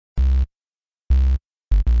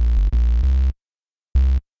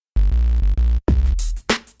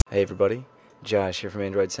Hey everybody, Josh here from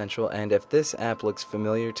Android Central, and if this app looks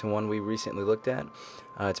familiar to one we recently looked at,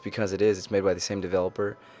 it's because it is. It's made by the same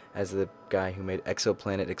developer as the guy who made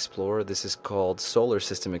Exoplanet Explorer. This is called Solar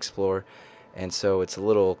System Explorer, and so it's a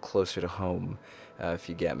little closer to home, if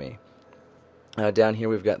you get me. Down here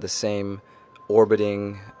we've got the same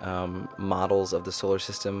orbiting models of the solar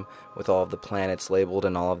system with all of the planets labeled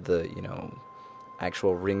and all of the,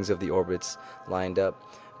 actual rings of the orbits lined up.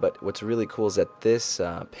 But what's really cool is that this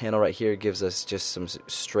panel right here gives us just some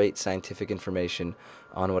straight scientific information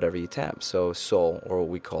on whatever you tap. So Sol, or what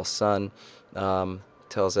we call Sun,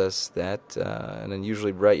 tells us that an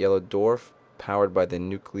unusually bright yellow dwarf powered by the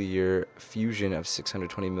nuclear fusion of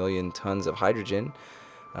 620 million tons of hydrogen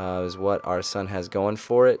is what our Sun has going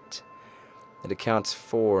for it. It accounts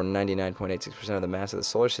for 99.86% of the mass of the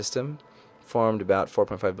solar system, formed about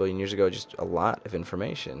 4.5 billion years ago. Just a lot of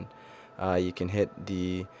information. You can hit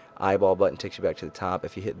the eyeball button, takes you back to the top.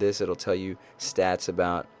 If you hit this, it'll tell you stats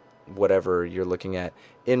about whatever you're looking at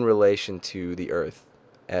in relation to the Earth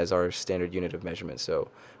as our standard unit of measurement.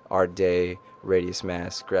 So our day, radius,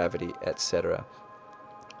 mass, gravity, etc.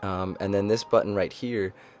 And then this button right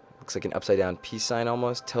here looks like an upside down peace sign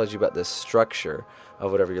almost, tells you about the structure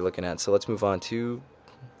of whatever you're looking at. So let's move on to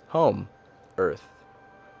home, Earth.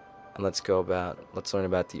 And let's learn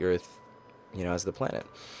about the Earth, as the planet.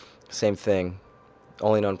 Same thing,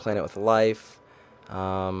 only known planet with life,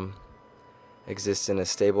 exists in a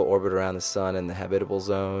stable orbit around the sun in the habitable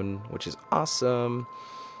zone, which is awesome.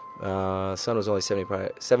 The sun was only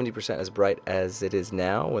 70% as bright as it is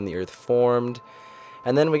now when the Earth formed.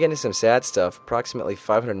 And then we get into some sad stuff. Approximately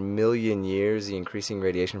 500 million years, the increasing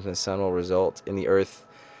radiation from the sun will result in the Earth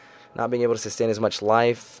not being able to sustain as much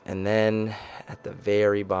life. And then at the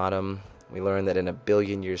very bottom, we learn that in a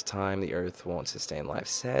billion years' time, the Earth won't sustain life.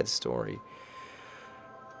 Sad story.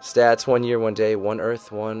 Stats: 1 year, 1 day, 1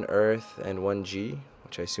 Earth, and 1 G,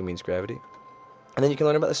 which I assume means gravity. And then you can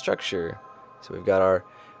learn about the structure. So we've got our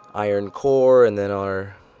iron core, and then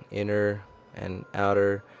our inner and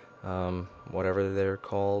outer, whatever they're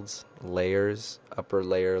called, layers, upper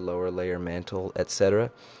layer, lower layer, mantle,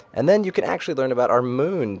 etc. And then you can actually learn about our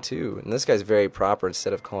moon, too. And this guy's very proper.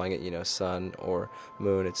 Instead of calling it, sun or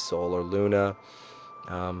moon, it's Sol or Luna.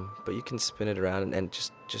 But you can spin it around and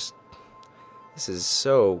just this is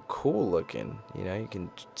so cool looking. You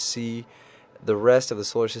can see the rest of the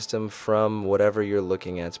solar system from whatever you're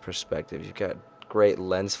looking at's perspective. You've got great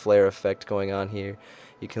lens flare effect going on here.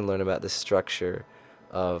 You can learn about the structure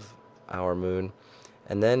of our moon.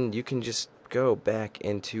 And then you can just go back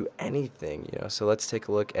into anything, So let's take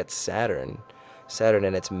a look at Saturn. Saturn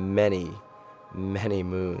and its many, many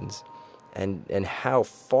moons. And how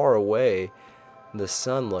far away the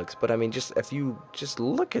sun looks. But I mean, if you just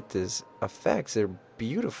look at these effects, they're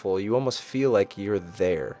beautiful. You almost feel like you're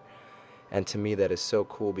there. And to me that is so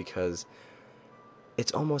cool because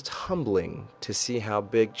it's almost humbling to see how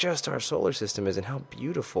big just our solar system is and how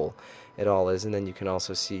beautiful it all is. And then you can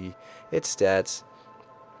also see its stats.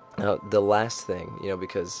 Now, the last thing,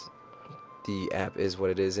 because the app is what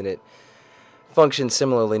it is and it functions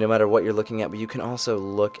similarly no matter what you're looking at, but you can also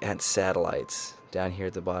look at satellites. Down here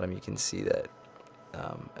at the bottom, you can see that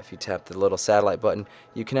if you tap the little satellite button,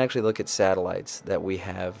 you can actually look at satellites that we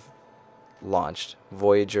have launched.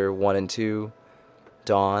 Voyager 1 and 2,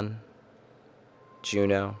 Dawn,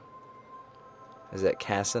 Juno, is that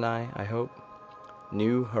Cassini, I hope,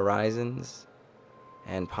 New Horizons,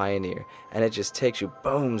 and Pioneer. And it just takes you,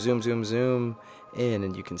 boom, zoom, zoom, zoom in,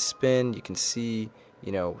 and you can spin, you can see,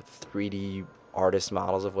 3D artist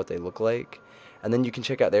models of what they look like. And then you can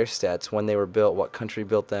check out their stats, when they were built, what country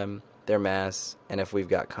built them, their mass, and if we've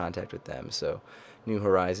got contact with them. So, New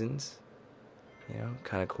Horizons,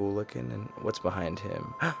 kind of cool looking. And what's behind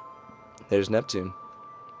him? There's Neptune.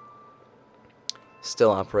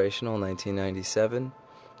 Still operational, 1997.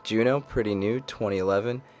 Juno, pretty new,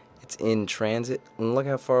 2011. It's in transit, and look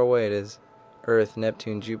how far away it is. Earth,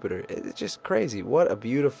 Neptune, Jupiter. It's just crazy. What a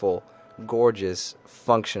beautiful, gorgeous,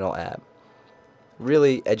 functional app.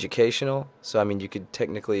 Really educational. So, I mean, you could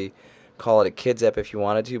technically call it a kids app if you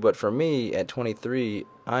wanted to, but for me, at 23,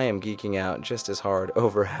 I am geeking out just as hard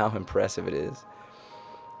over how impressive it is.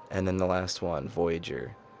 And then the last one,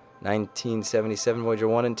 Voyager. 1977, Voyager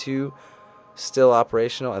 1 and 2. Still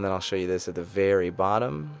operational, and then I'll show you this at the very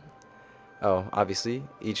bottom. Oh, obviously,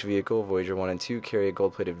 each vehicle, Voyager 1 and 2, carry a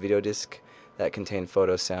gold-plated video disc that contain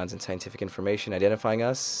photos, sounds, and scientific information identifying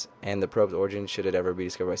us and the probe's origin should it ever be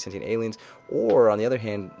discovered by sentient aliens, or, on the other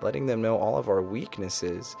hand, letting them know all of our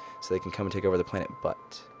weaknesses so they can come and take over the planet.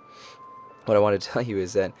 But what I want to tell you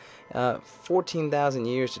is that 14,000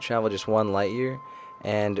 years to travel just 1 light year,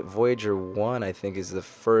 And Voyager 1, I think, is the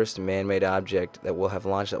first man-made object that will have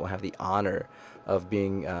launched that will have the honor of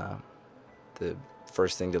being the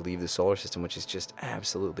first thing to leave the solar system, which is just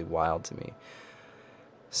absolutely wild to me.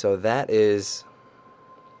 So that is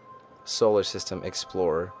Solar System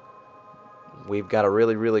Explorer. We've got a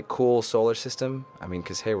really, really cool solar system. I mean,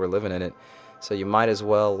 because, hey, we're living in it. So you might as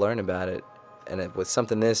well learn about it. And with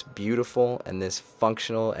something this beautiful and this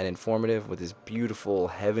functional and informative with this beautiful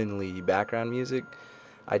heavenly background music,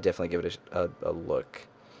 I definitely give it a look.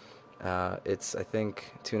 It's, I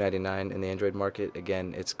think, $2.99 in the Android market.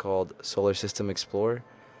 Again, it's called Solar System Explorer,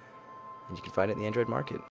 and you can find it in the Android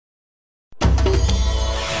market.